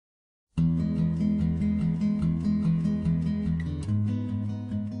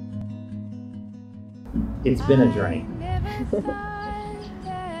It's been a journey.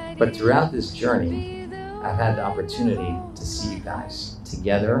 But throughout this journey, I've had the opportunity to see you guys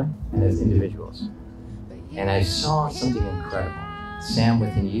together and as individuals. And I saw something incredible. Sam,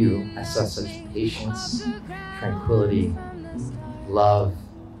 within you, I saw such patience, tranquility, love,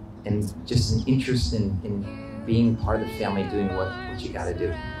 and just an interest in being part of the family, doing what you gotta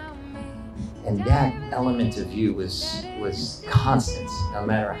do. And that element of you was constant, no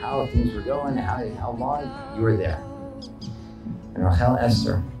matter how things were going, how long, you were there. And Rachel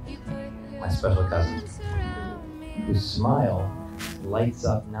Esther, my special cousin, whose smile lights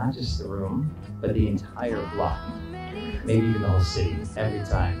up not just the room, but the entire block, maybe even the whole city, every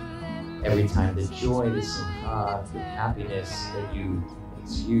time. Every time, the joy, the simcha, the happiness that you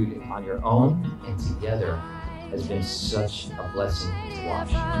exude on your own and together has been such a blessing to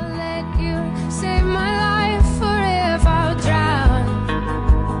watch. I'll let you save my life, for if I'll drown.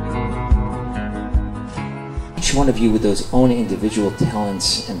 Each one of you with those own individual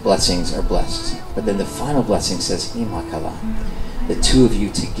talents and blessings are blessed. But then the final blessing says, Imakala, the two of you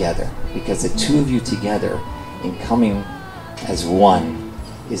together. Because the two of you together in coming as one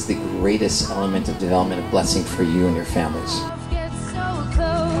is the greatest element of development of blessing for you and your families. Get so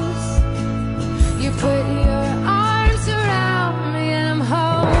close, you put your arms around me and I'm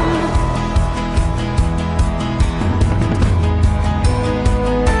home.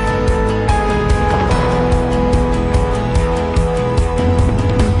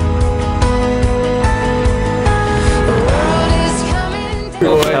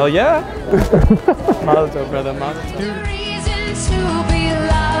 Hell yeah! Mazel tov, brother. Mazel tov. Reason to be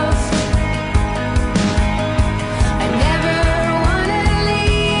loved. I never wanna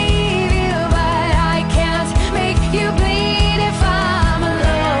leave you, but I can't make you bleed if I'm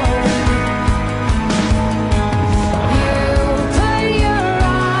alone. You put your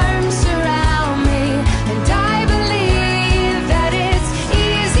arms around me, and I believe that it's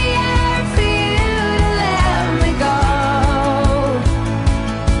easier for you to let me go.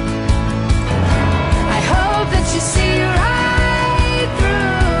 That you see right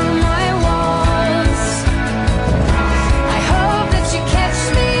through my walls. I hope that you catch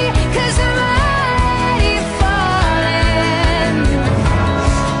me, 'cause I'm already falling.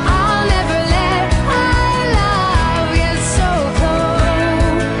 I'll never let our love get so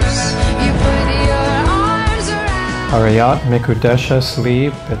close. You put your arms around. Arayat Mikudeshes Li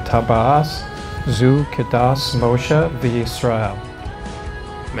Betabas Zu Kedas Moshe V'Yisrael.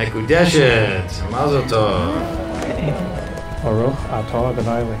 Mekudeshet, Mazel tov. Baruch Atah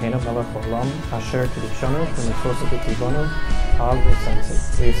Adonai Eloheinu Melech Haolam Asher Kiddushanu V'Nitzos B'Tivonu Al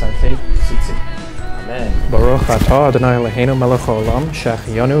V'Santei Tzitzi. Amen. Baruch Atah Adonai Eloheinu Melech Haolam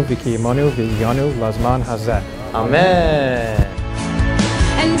Shechionu V'Kiyimonu V'Yanu Lazman Hazeh. Amen.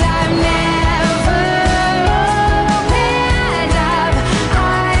 And I've never opened up.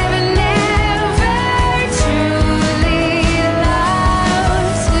 I've never truly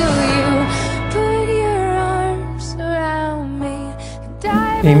loved you. Put your arms around me.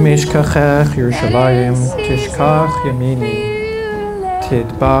 Im Mishkachech Yerushalayim Tishkach Yamini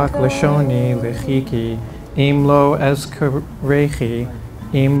Tidbak Lashoni Lechiki Im Lo Ezkarechi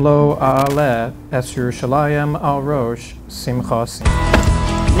Im Lo A'ale Es Yerushalayim Al Rosh Simchasim.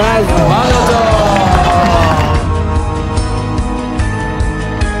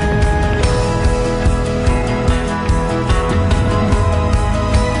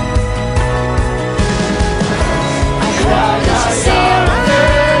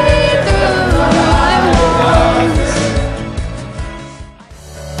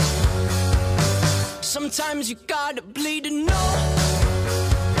 Sometimes you gotta bleed to know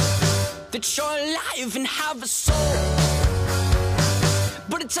that you're alive and have a soul.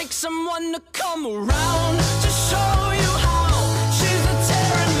 But it takes someone to come around to show you how. She's the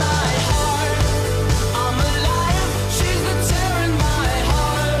tear in my heart. I'm alive. She's the tear in my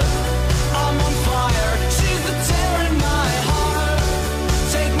heart. I'm on fire. She's the tear in my heart.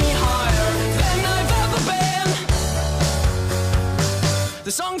 Take me higher than I've ever been.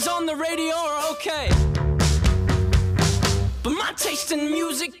 The songs on the radio are okay, but my taste in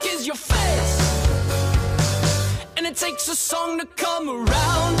music is your face. And it takes a song to come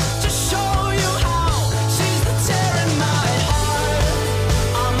around to show you how. She's the tear in my heart.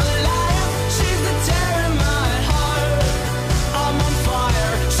 I'm alive. She's the tear in my heart. I'm on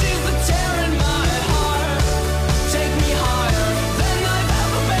fire. She's the tear in my heart. Take me higher than I've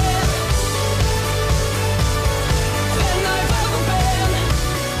ever been. Than I've ever been.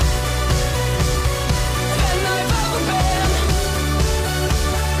 Than I've ever been.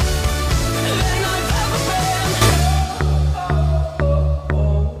 Than I've ever been.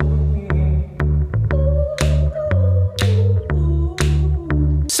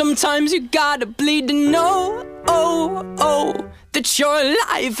 sometimes you gotta bleed to know, that you're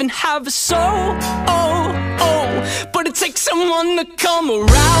alive and have a soul, but it takes someone to come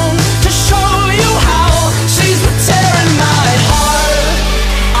around to show you how. She's the tear in my heart.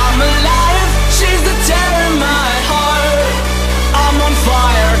 I'm alive, she's the tear in my heart. I'm on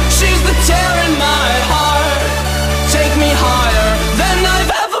fire, she's the tear in my heart. Take me higher than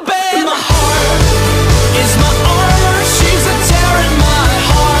I've ever been. My heart is my armor, she's a tear in my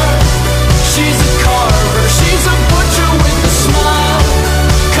heart. She's a carver, she's a butcher with a smile.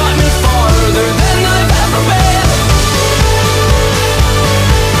 Cut me farther than I've ever been.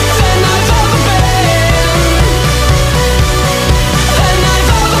 Than I've ever been. Than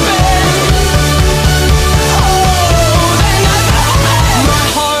I've ever been. Oh, than I've ever been. My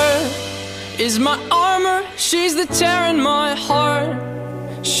heart is my armor, she's the tear in my heart.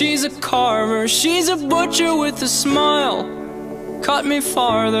 She's a carver, she's a butcher with a smile. Cut me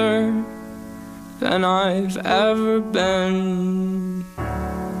farther than I've ever been.